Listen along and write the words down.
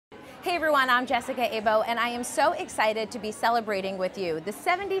Hey everyone, I'm Jessica Abo, and I am so excited to be celebrating with you the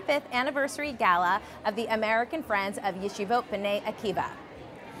 75th anniversary gala of the American Friends of Yeshivot B'nai Akiva.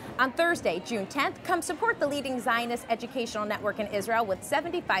 On Thursday, June 10th, come support the leading Zionist educational network in Israel with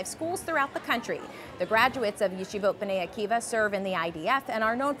 75 schools throughout the country. The graduates of Yeshivot B'nai Akiva serve in the IDF and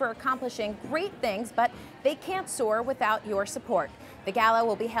are known for accomplishing great things, but they can't soar without your support. The gala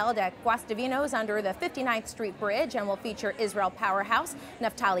will be held at Guastavinos under the 59th Street Bridge and will feature Israel powerhouse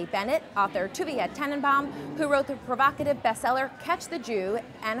Naftali Bennett, author Tuvia Tenenbaum, who wrote the provocative bestseller Catch the Jew,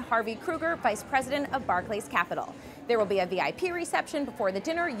 and Harvey Kruger, vice president of Barclays Capital. There will be a VIP reception before the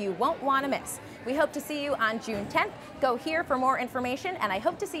dinner you won't want to miss. We hope to see you on June 10th. Go here for more information, and I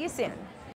hope to see you soon.